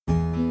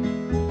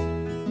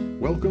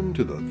Welcome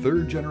to the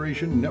Third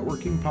Generation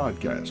Networking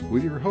Podcast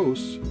with your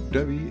hosts,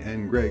 Debbie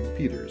and Greg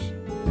Peters.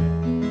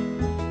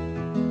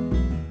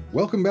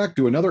 Welcome back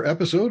to another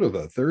episode of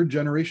the Third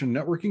Generation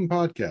Networking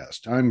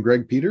Podcast. I'm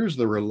Greg Peters,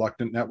 the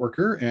reluctant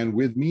networker, and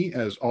with me,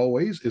 as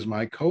always, is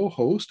my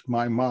co-host,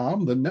 my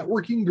mom, the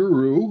networking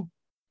guru,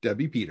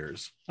 Debbie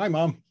Peters. Hi,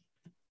 Mom.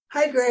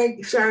 Hi,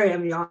 Greg. Sorry,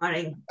 I'm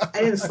yawning. I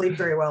didn't sleep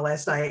very well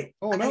last night.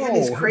 Oh, no. I had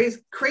these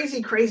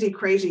crazy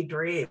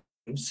dreams.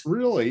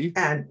 Really?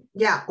 And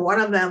yeah,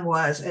 one of them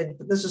was, and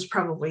this is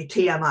probably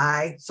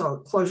TMI, so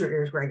close your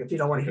ears, Greg, if you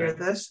don't want to hear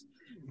this,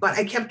 but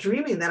I kept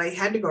dreaming that I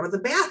had to go to the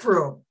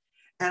bathroom.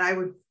 And I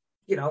would,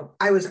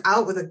 I was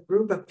out with a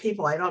group of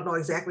people. I don't know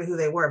exactly who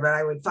they were, but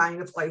I would find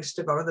a place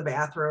to go to the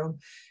bathroom,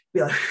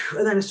 be like,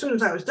 and then as soon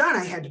as I was done,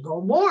 I had to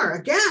go more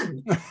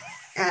again.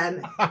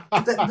 And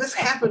this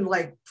happened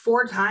like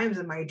 4 times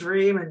in my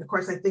dream. And of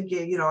course, I think,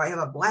 I have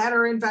a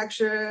bladder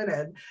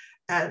infection.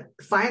 And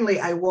finally,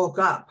 I woke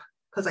up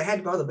because I had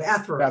to go to the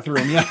bathroom.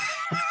 Yeah.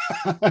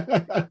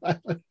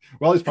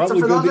 Well, it's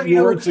probably good that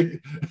you weren't.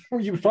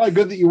 It's probably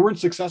good that you weren't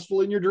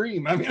successful in your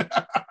dream. I mean,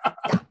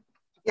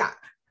 yeah. I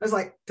was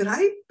like, did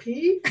I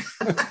pee?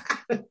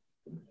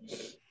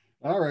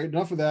 All right,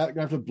 enough of that. I'm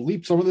gonna have to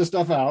bleep some of this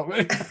stuff out.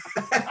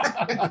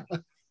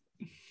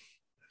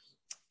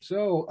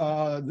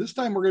 So this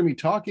time we're going to be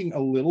talking a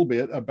little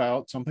bit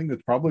about something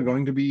that's probably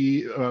going to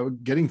be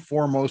getting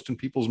foremost in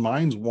people's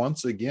minds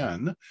once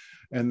again,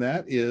 and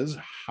that is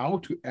how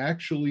to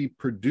actually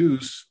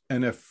produce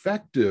an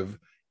effective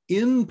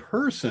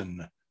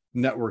in-person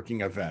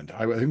networking event.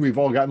 I think we've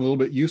all gotten a little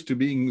bit used to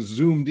being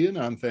zoomed in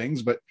on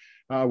things, but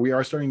we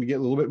are starting to get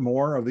a little bit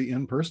more of the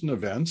in-person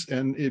events,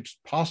 and it's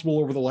possible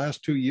over the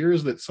last 2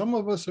 years that some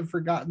of us have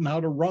forgotten how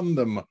to run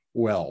them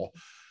well.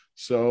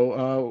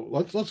 So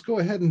let's go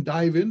ahead and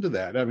dive into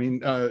that. I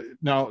mean,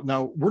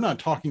 now we're not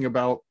talking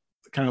about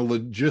kind of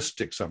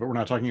logistics of it. We're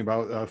not talking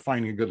about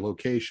finding a good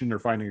location or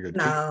finding a good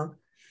no,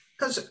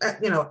 because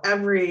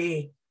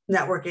every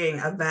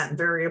networking event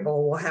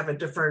variable will have a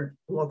different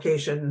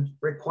location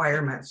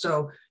requirement.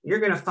 So you're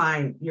going to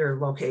find your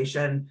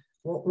location.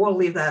 We'll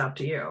leave that up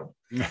to you.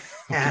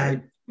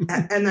 Okay.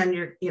 And then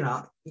you're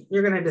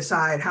going to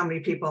decide how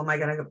many people am I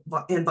going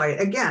to invite.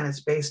 Again,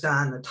 it's based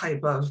on the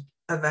type of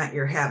event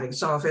you're having.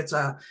 So if it's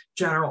a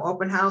general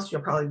open house, you'll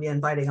probably be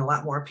inviting a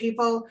lot more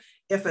people.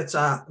 If it's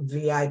a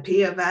VIP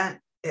event,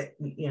 it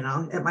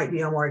might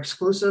be a more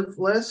exclusive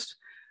list.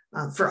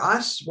 For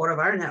us, one of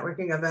our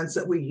networking events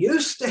that we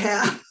used to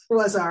have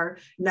was our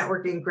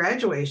networking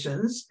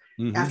graduations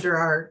after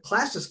our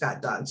classes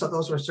got done. So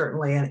those were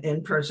certainly an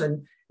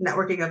in-person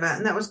networking event,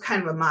 and that was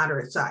kind of a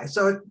moderate size.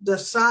 So the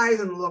size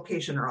and the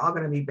location are all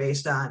going to be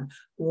based on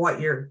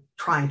what you're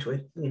trying to,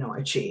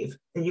 achieve,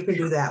 and you can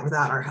do that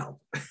without our help.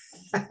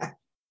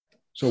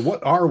 So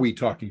what are we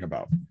talking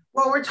about?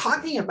 Well, we're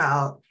talking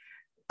about,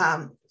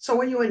 so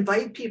when you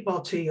invite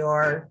people to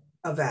your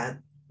event,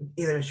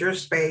 either it's your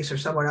space or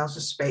someone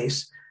else's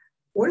space,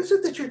 what is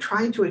it that you're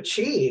trying to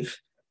achieve?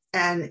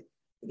 And,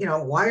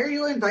 why are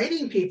you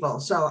inviting people?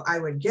 So I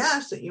would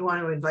guess that you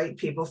want to invite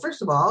people,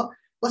 first of all,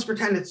 let's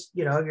pretend it's,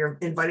 you're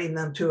inviting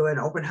them to an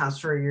open house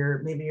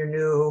for maybe your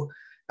new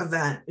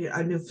event,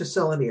 a new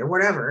facility or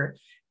whatever.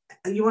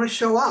 You want to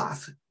show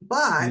off,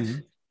 but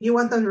you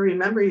want them to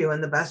remember you.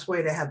 And the best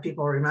way to have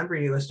people remember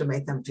you is to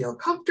make them feel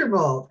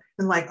comfortable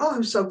and like, oh,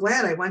 I'm so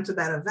glad I went to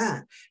that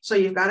event. So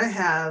you've got to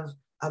have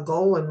a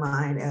goal in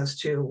mind as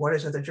to what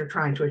is it that you're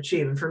trying to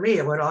achieve. And for me,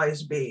 it would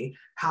always be,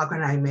 how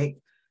can I make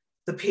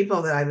the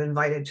people that I've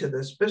invited to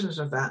this business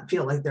event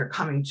feel like they're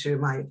coming to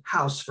my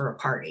house for a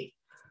party?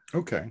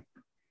 Okay.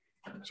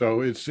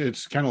 So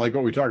it's kind of like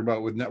what we talk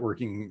about with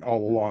networking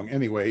all along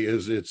anyway,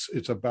 is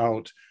it's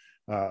about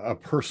a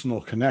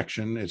personal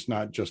connection. It's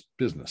not just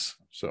business.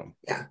 So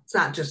yeah, it's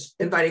not just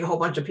inviting a whole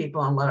bunch of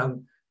people and let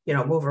them,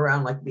 move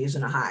around like bees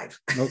in a hive.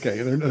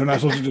 Okay. They're not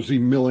supposed to just be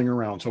milling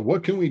around. So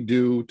what can we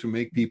do to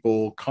make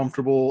people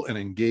comfortable and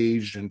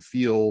engaged and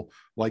feel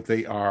like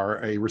they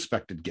are a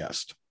respected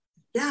guest?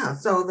 Yeah.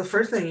 So the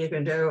first thing you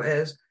can do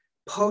is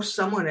post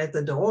someone at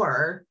the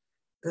door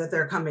that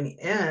they're coming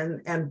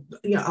in, and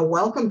a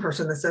welcome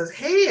person that says,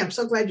 hey, I'm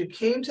so glad you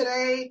came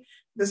today.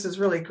 This is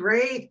really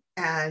great.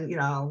 And,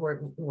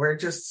 we're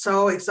just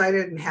so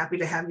excited and happy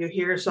to have you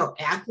here. So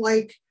act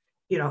like,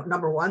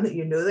 number one, that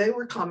you knew they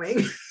were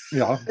coming.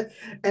 Yeah.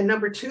 And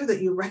number two,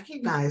 that you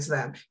recognize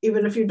them,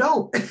 even if you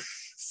don't.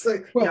 So,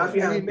 if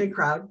you have a big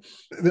crowd.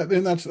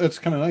 And that's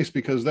kind of nice,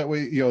 because that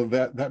way,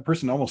 that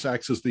person almost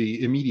acts as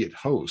the immediate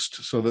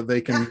host, so that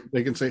they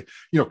can say,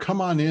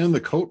 come on in,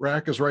 the coat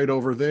rack is right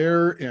over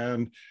there.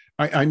 And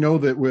I know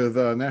that with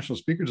National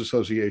Speakers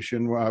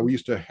Association, we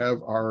used to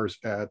have ours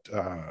at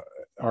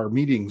our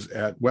meetings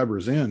at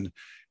Weber's Inn.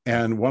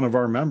 And one of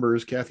our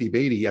members, Kathy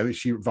Beatty,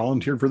 she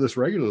volunteered for this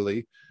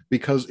regularly,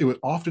 because it was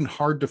often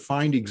hard to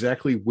find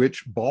exactly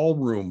which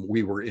ballroom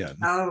we were in.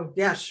 Oh,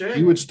 yeah, sure.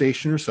 She would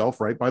station herself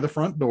right by the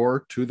front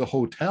door to the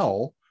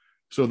hotel,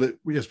 so that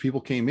as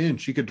people came in,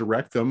 she could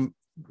direct them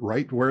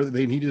right where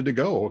they needed to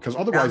go, because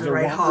otherwise they're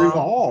wandering the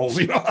halls.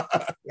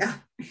 Yeah.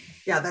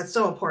 Yeah, that's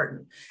so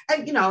important.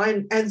 And,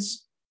 and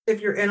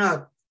if you're in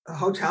a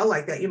hotel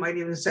like that, you might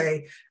even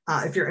say,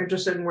 if you're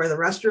interested in where the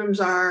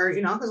restrooms are,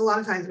 because a lot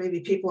of times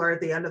maybe people are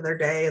at the end of their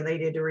day and they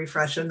need to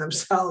refreshen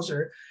themselves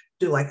or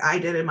do like I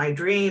did in my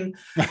dream,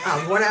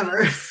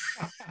 whatever.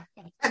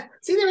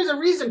 See, there's a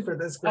reason for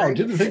this, Greg. Oh,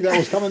 didn't think that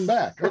was coming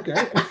back. Okay.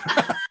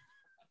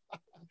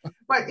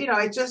 But,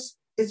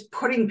 it's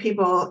putting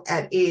people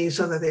at ease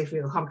so that they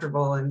feel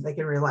comfortable and they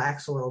can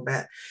relax a little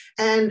bit.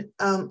 And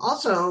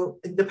also,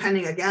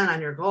 depending again on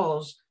your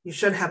goals, you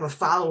should have a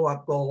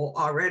follow-up goal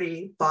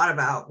already thought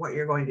about what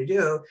you're going to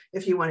do.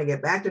 If you want to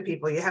get back to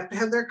people, you have to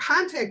have their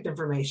contact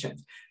information.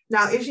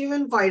 Now, if you've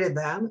invited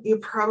them, you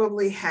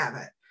probably have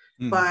it.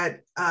 But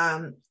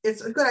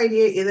it's a good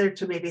idea either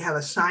to maybe have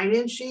a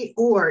sign-in sheet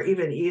or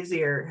even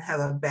easier,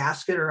 have a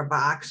basket or a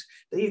box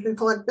that you can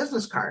collect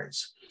business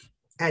cards.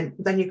 And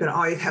then you can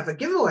always have a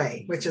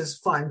giveaway, which is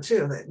fun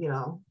too, that,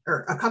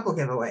 or a couple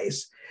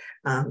giveaways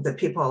that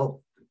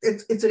people,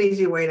 it's an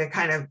easy way to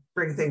kind of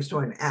bring things to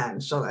an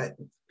end so that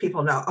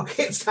people know,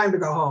 okay, it's time to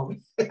go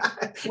home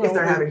if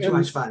they're having too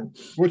much fun.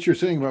 What you're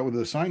saying about with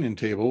the sign-in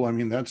table, I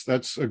mean,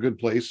 that's a good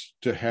place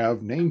to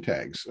have name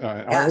tags.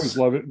 Yes. I always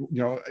love it.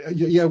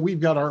 Yeah,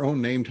 we've got our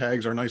own name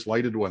tags, our nice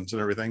lighted ones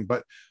and everything.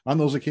 But on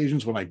those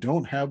occasions when I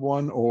don't have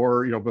one,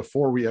 or,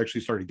 before we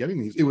actually started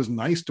getting these, it was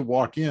nice to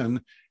walk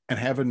in and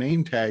have a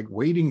name tag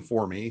waiting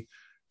for me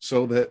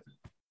so that,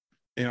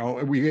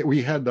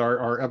 we had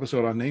our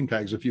episode on name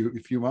tags a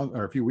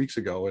few weeks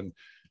ago, and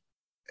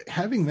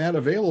having that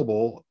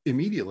available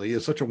immediately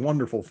is such a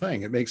wonderful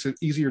thing. It makes it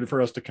easier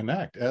for us to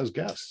connect as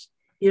guests.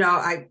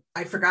 I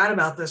forgot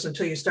about this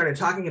until you started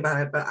talking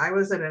about it, but I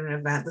was at an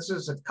event, this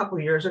was a couple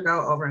of years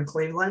ago over in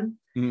Cleveland.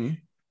 Mm-hmm.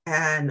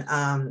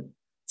 And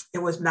it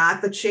was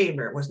not the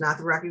chamber. It was not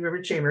the Rocky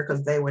River Chamber,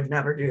 because they would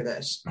never do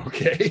this.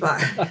 Okay.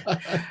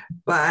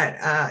 But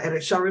and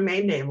it shall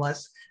remain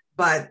nameless,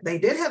 but they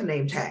did have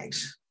name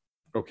tags.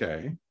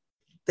 Okay.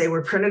 They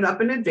were printed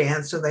up in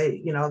advance, so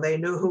they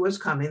knew who was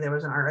coming. There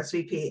was an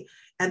RSVP,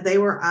 and they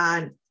were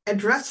on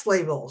address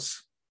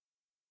labels.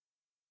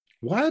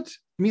 What?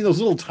 You mean those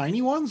little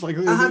tiny ones? Like,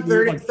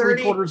 30 like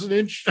 3/4 an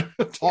inch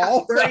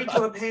tall? Yeah, 30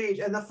 to a page,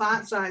 and the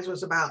font size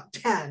was about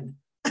 10.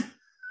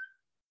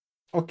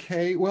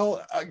 Okay,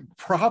 well,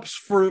 props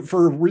for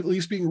at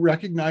least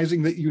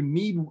recognizing that you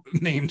need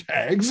name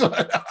tags.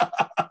 And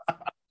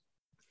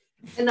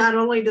not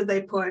only did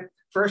they put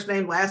first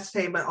name, last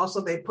name, but also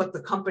they put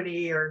the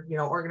company or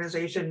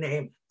organization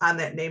name on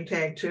that name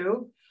tag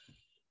too.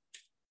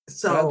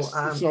 So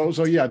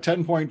yeah,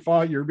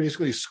 10.5. You're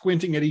basically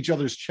squinting at each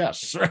other's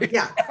chests, right?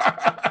 Yeah.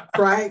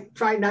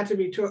 Try not to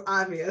be too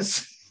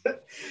obvious.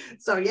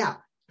 So yeah,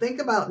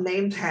 think about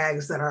name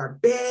tags that are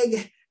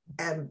big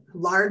and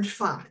large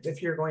font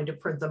if you're going to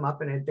print them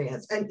up in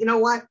advance. And you know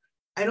what?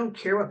 I don't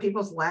care what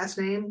people's last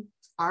names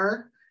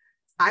are.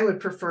 I would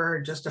prefer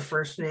just a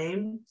first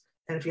name.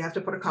 And if you have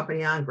to put a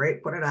company on,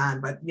 great, put it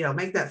on. But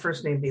make that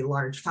first name be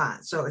large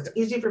font, so it's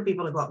easy for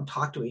people to go out and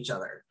talk to each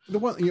other. The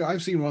one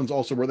I've seen ones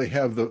also where they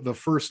have the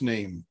first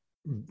name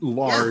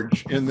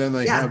large, and then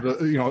they have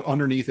the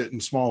underneath it in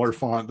smaller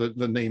font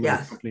the name of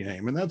the company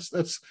name, and that's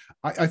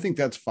I think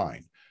that's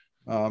fine.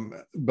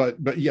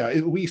 But yeah,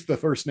 at least the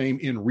first name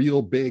in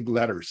real big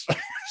letters.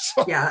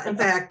 So. Yeah, in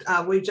fact,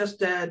 we just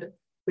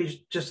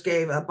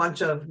gave a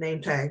bunch of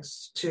name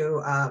tags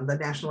to the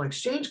National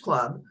Exchange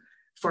Club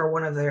for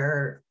one of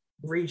their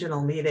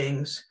regional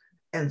meetings.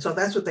 And so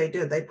that's what they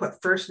did. They put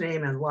first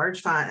name in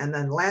large font and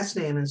then last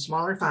name in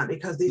smaller font,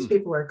 because these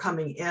people are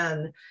coming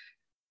in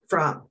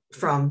from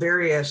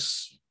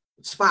various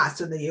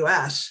spots in the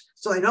US,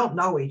 so they don't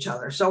know each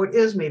other. So it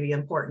is maybe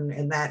important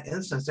in that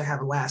instance to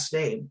have a last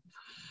name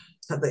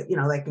so that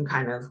they can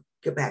kind of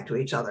get back to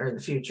each other in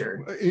the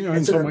future.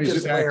 In some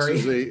ways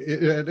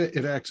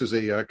it acts as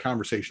a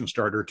conversation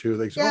starter too.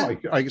 They say,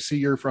 I see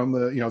you're from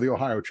the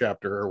Ohio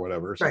chapter or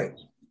whatever. So. Right.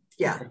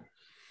 Yeah.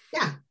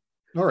 Yeah.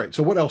 All right.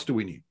 So what else do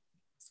we need?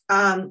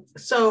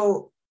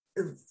 So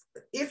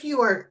if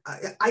you are,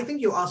 I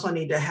think you also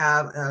need to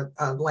have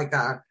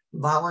a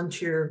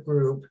volunteer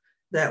group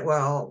that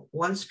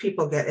once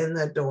people get in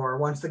the door,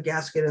 once the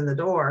guests get in the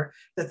door,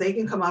 that they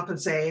can come up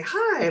and say,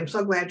 hi, I'm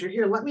so glad you're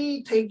here. Let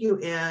me take you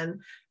in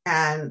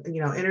and,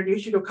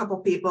 introduce you to a couple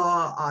people.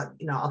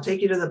 I'll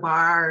take you to the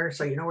bar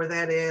so you know where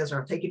that is, or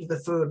I'll take you to the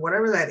food,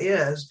 whatever that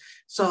is,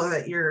 so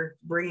that you're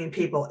bringing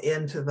people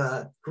into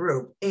the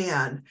group.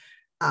 And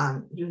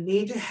you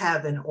need to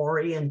have an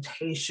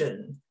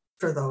orientation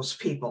for those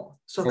people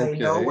so they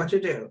know what to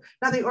do.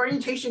 Now, the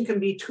orientation can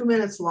be 2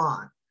 minutes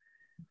long,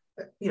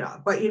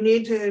 but you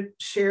need to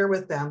share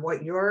with them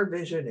what your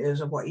vision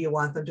is of what you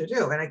want them to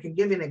do. And I can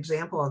give you an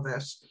example of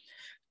this.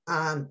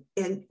 And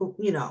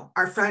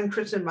our friend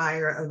Kristen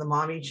Meyer of the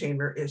Mommy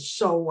Chamber is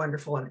so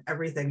wonderful in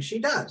everything she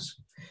does.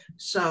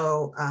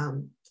 So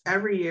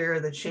every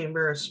year the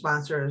Chamber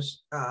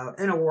sponsors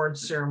an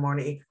awards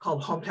ceremony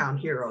called Hometown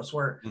Heroes,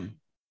 where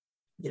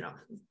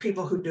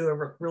people who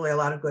do really a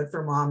lot of good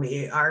for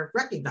mommy are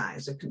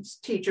recognized. It's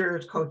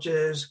teachers,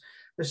 coaches,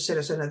 the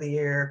Citizen of the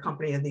Year,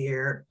 Company of the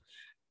Year.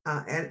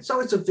 And so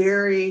it's a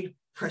very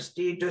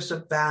prestigious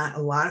event.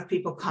 A lot of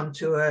people come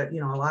to it,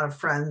 a lot of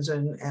friends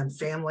and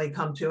family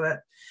come to it.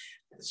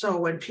 So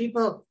when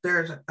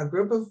there's a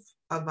group of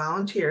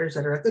volunteers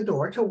that are at the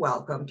door to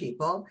welcome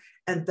people,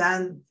 and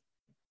then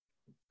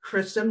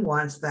Kristen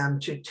wants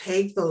them to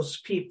take those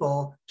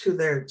people to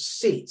their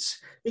seats,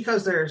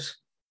 because there's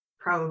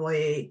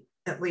probably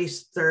at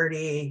least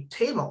 30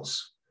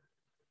 tables.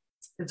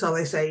 And so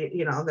they say,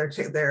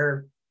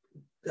 they're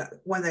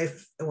when they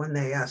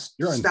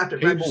You're stopped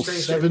at table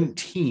registration,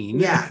 17.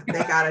 Yeah,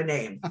 they got a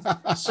name.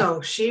 So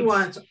she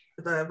wants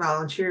the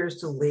volunteers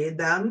to lead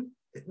them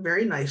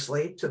very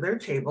nicely to their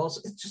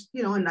tables. It's just,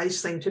 a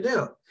nice thing to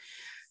do.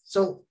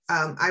 So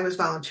I was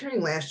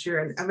volunteering last year,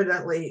 and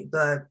evidently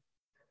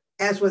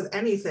as with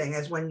anything,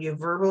 as when you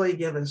verbally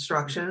give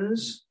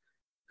instructions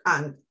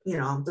on,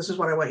 this is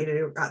what I want you to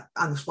do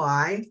on the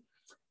fly,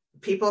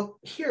 people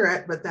hear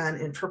it, but then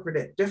interpret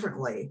it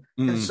differently.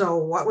 And so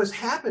what was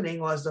happening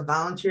was the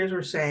volunteers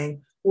were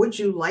saying, would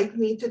you like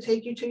me to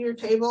take you to your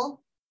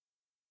table?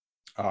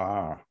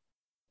 And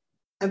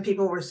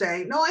people were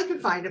saying, no, I can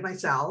find it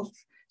myself.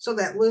 So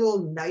that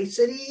little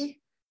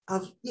nicety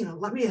of,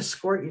 let me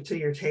escort you to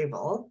your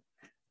table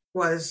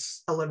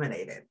was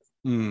eliminated.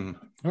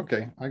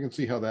 Okay, I can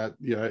see how that,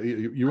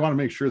 you want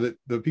to make sure that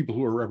the people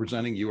who are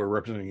representing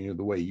you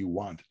the way you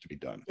want it to be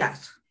done.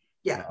 Yes.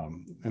 Yeah.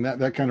 And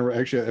that kind of,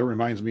 actually, it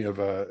reminds me of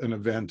an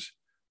event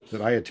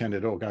that I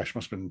attended, must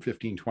have been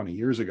 15, 20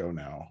 years ago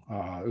now.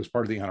 It was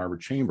part of the Ann Arbor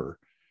Chamber.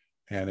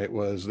 And it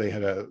was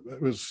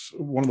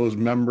one of those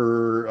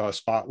member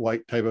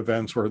spotlight type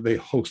events where they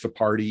host a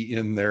party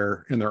in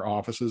their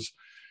offices.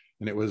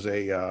 And it was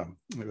an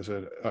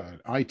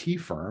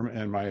IT firm,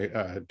 and my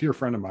dear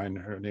friend of mine,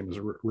 her name is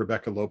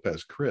Rebecca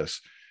Lopez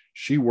Chris.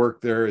 She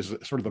worked there as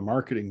sort of the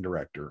marketing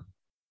director,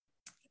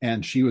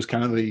 and she was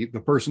kind of the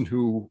person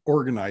who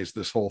organized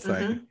this whole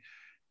thing. Mm-hmm.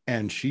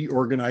 And she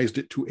organized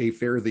it to a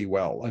fare thee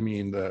well. I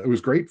mean, it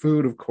was great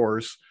food, of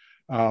course,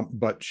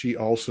 but she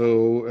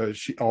also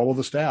all of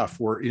the staff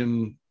were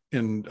in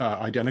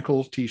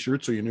identical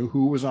T-shirts, so you knew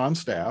who was on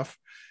staff.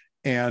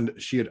 And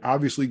she had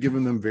obviously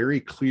given them very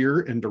clear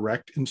and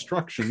direct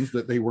instructions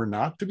that they were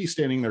not to be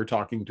standing there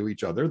talking to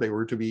each other. They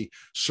were to be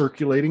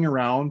circulating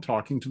around,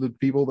 talking to the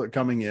people that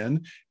coming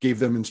in, gave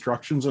them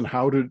instructions on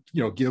how to,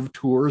 give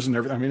tours and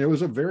everything. I mean, it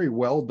was a very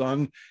well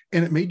done,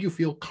 and it made you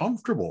feel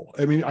comfortable.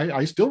 I mean,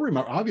 I still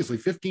remember, obviously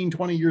 15,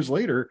 20 years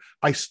later,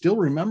 I still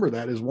remember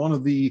that as one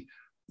of the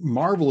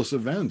marvelous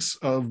events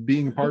of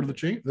being part of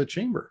the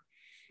chamber.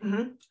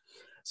 Mm-hmm.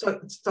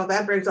 So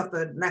that brings up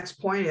the next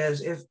point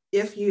is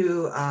if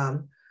you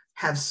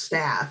have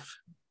staff,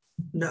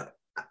 no,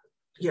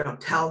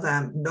 tell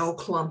them no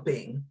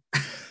clumping.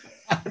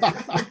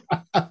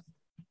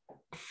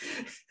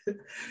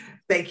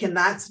 They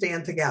cannot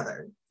stand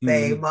together.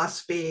 They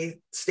must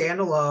be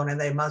standalone, and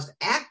they must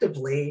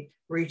actively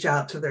reach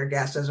out to their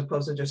guests as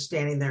opposed to just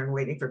standing there and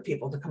waiting for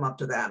people to come up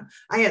to them.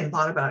 I hadn't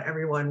thought about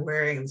everyone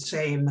wearing the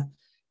same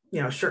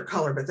shirt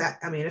color, but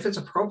if it's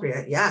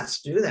appropriate,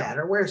 yes, do that,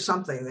 or wear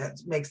something that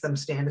makes them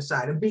stand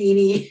aside, a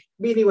beanie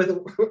with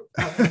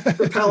a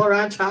propeller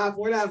on top,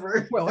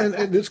 whatever. Well, and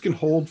this can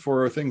hold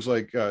for things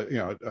like,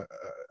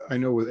 I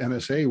know with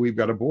NSA, we've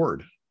got a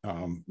board.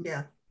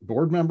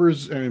 Board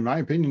members, and in my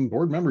opinion,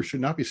 board members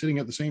should not be sitting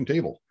at the same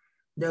table.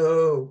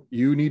 No.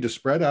 You need to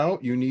spread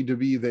out. You need to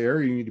be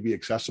there. You need to be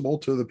accessible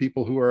to the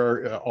people who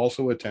are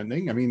also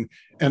attending. I mean,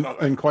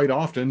 and quite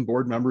often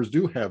board members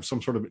do have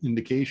some sort of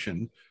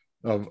indication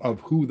of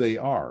who they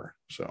are.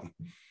 So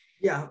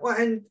well,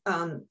 and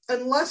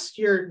unless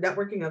your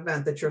networking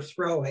event that you're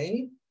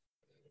throwing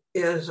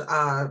is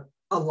a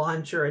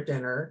lunch or a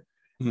dinner,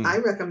 I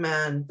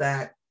recommend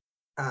that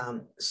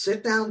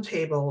sit down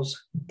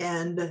tables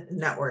end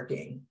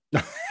networking.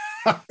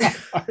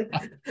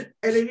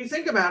 And if you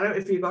think about it,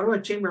 if you go to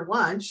a chamber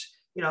lunch,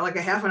 like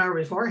a half an hour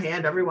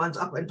beforehand, everyone's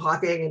up and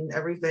talking and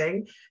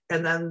everything,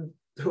 and then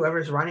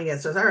whoever's running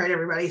it says, all right,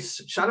 everybody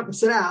shut up and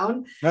sit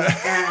down.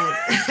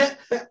 And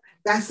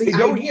that's the idea.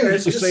 Don't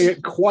use to say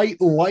it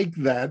quite like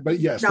that, but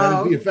yes,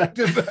 that would be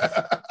effective.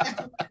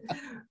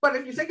 But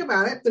if you think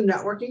about it, the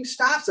networking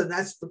stops, and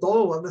that's the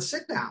goal of the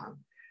sit down.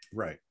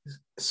 Right.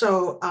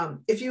 So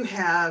if you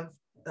have,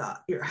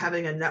 you're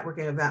having a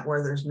networking event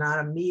where there's not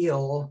a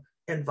meal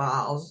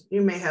involved,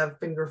 you may have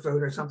finger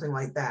food or something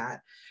like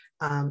that.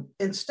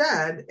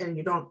 Instead, and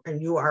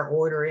you are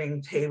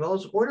ordering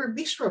tables, order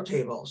bistro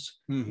tables.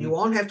 Mm-hmm. You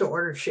won't have to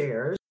order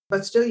chairs,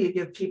 but still you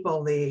give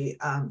people the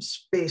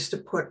space to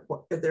put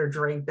their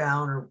drink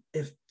down, or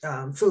if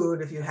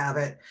food, if you have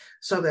it,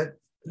 so that,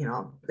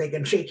 they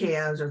can shake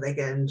hands or they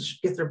can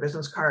get their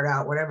business card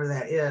out, whatever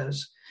that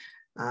is.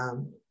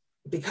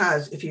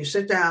 Because if you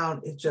sit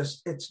down,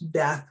 it's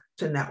death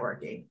to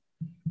networking.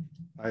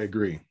 I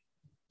agree.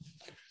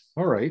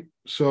 All right.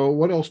 So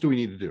what else do we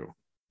need to do?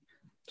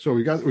 So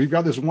we've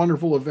got this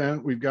wonderful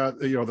event. We've got,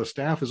 the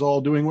staff is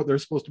all doing what they're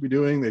supposed to be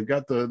doing. They've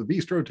got the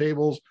bistro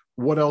tables.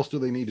 What else do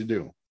they need to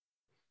do?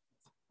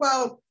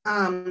 Well,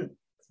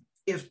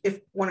 if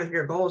one of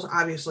your goals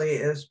obviously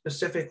is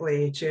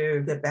specifically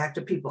to get back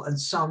to people in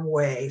some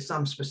way,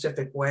 some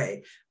specific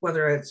way,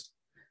 whether it's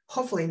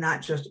hopefully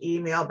not just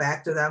email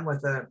back to them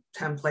with a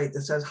template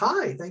that says,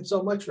 "Hi, thanks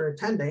so much for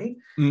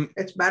attending."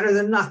 It's better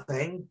than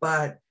nothing,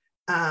 but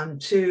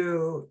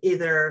to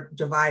either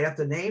divide up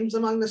the names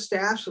among the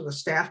staff so the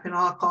staff can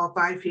all call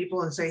 5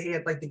 people and say, "Hey,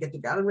 I'd like to get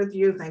together with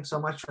you. Thanks so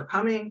much for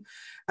coming."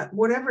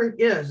 Whatever it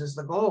is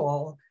the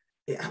goal.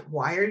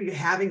 Why are you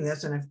having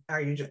this? And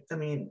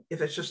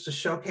if it's just to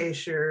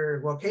showcase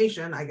your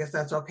location, I guess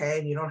that's okay.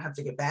 And you don't have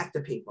to get back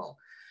to people,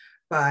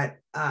 but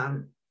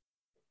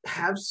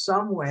have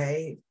some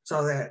way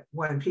so that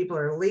when people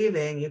are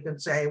leaving, you can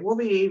say, "We'll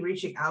be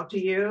reaching out to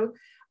you.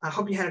 I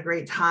hope you had a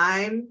great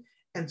time."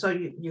 And so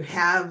you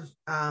have,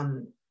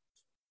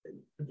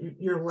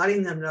 you're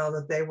letting them know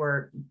that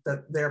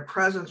their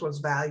presence was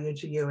valued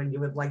to you and you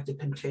would like to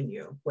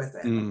continue with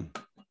it.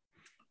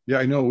 Yeah,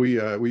 I know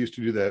we used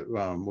to do that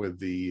with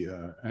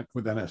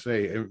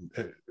NSA,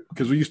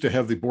 because we used to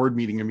have the board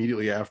meeting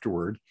immediately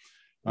afterward.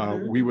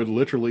 We would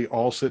literally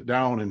all sit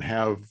down and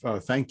have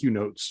thank you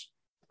notes,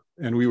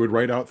 and we would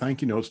write out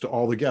thank you notes to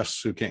all the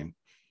guests who came.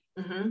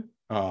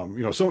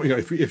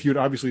 If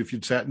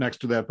you'd sat next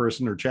to that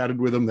person or chatted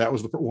with them, that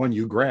was the one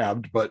you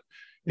grabbed, but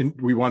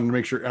we wanted to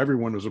make sure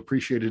everyone was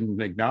appreciated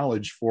and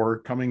acknowledged for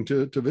coming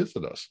to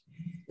visit us.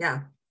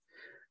 Yeah.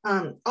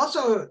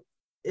 Also,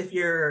 if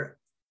you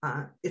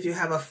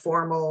have a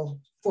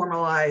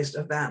formalized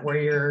event where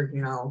you're,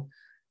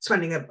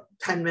 spending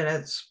 10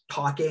 minutes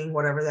talking,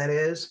 whatever that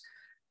is,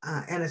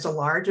 and it's a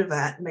large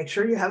event, make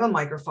sure you have a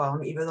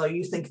microphone, even though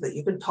you think that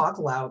you can talk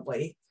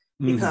loudly,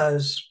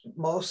 because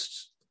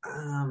most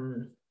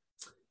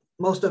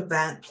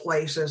event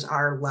places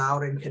are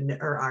loud and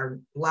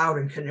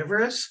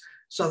carnivorous,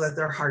 so that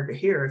they're hard to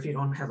hear if you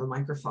don't have a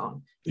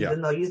microphone,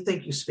 even though you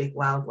think you speak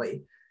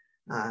loudly.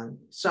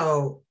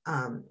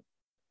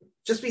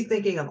 Just be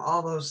thinking of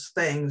all those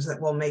things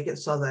that will make it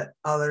so that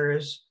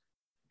others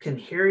can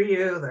hear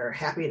you. They're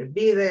happy to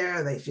be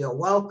there. They feel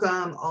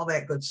welcome, all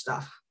that good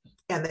stuff.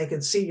 And they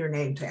can see your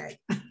name tag.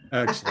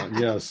 Excellent.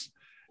 Yes.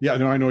 Yeah,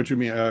 no, I know what you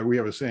mean. We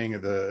have a saying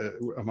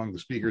among the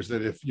speakers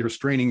that if you're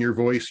straining your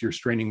voice, you're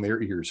straining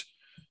their ears.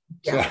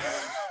 Yeah.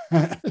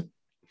 So,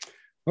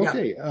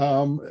 okay.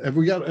 Yep. Have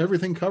we got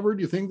everything covered?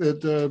 Do you think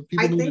that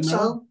people need to know?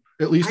 So.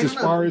 At least as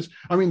far as,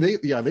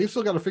 they've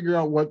still got to figure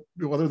out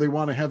whether they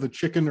want to have the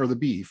chicken or the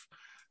beef.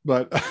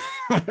 But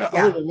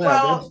other than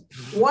that,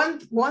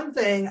 one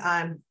thing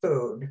on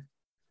food.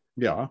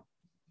 Yeah.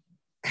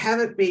 Have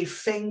it be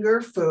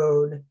finger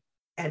food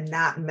and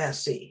not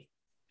messy.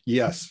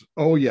 Yes.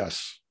 Oh,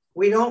 yes.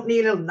 We don't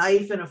need a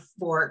knife and a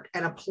fork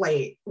and a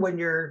plate when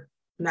you're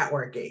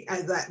networking.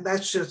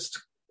 That's just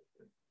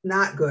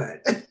not good.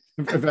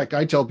 In fact,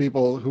 I tell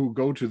people who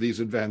go to these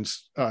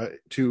events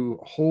to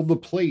hold the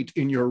plate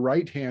in your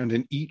right hand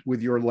and eat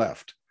with your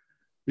left,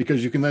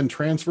 because you can then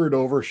transfer it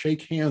over,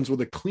 shake hands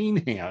with a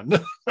clean hand.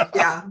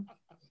 Yeah.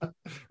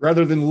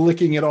 Rather than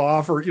licking it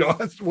off or,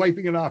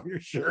 wiping it off your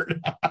shirt.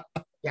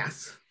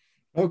 Yes.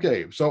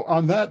 Okay. So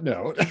on that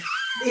note.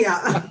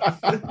 Yeah.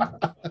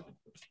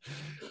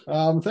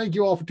 Thank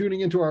you all for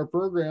tuning into our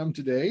program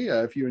today.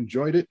 If you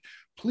enjoyed it,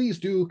 please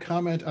do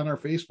comment on our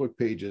Facebook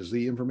pages.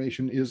 The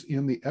information is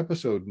in the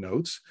episode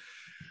notes.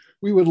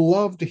 We would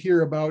love to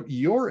hear about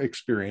your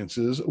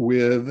experiences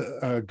with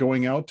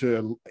going out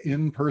to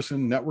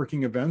in-person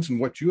networking events and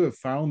what you have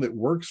found that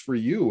works for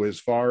you as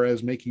far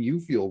as making you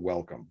feel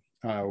welcome.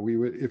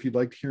 If you'd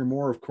like to hear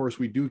more, of course,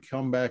 we do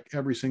come back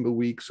every single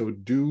week, so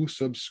do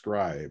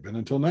subscribe. And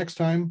until next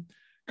time,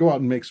 go out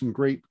and make some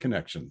great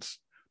connections.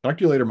 Talk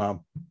to you later,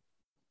 Mom.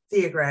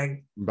 See you,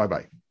 Greg.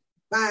 Bye-bye.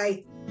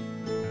 Bye.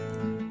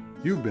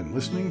 You've been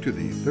listening to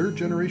the Third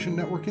Generation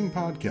Networking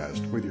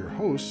Podcast with your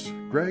hosts,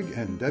 Greg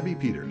and Debbie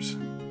Peters.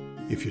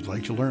 If you'd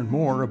like to learn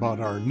more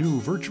about our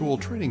new virtual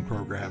training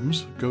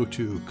programs, go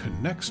to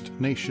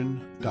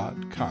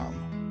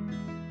connextnation.com.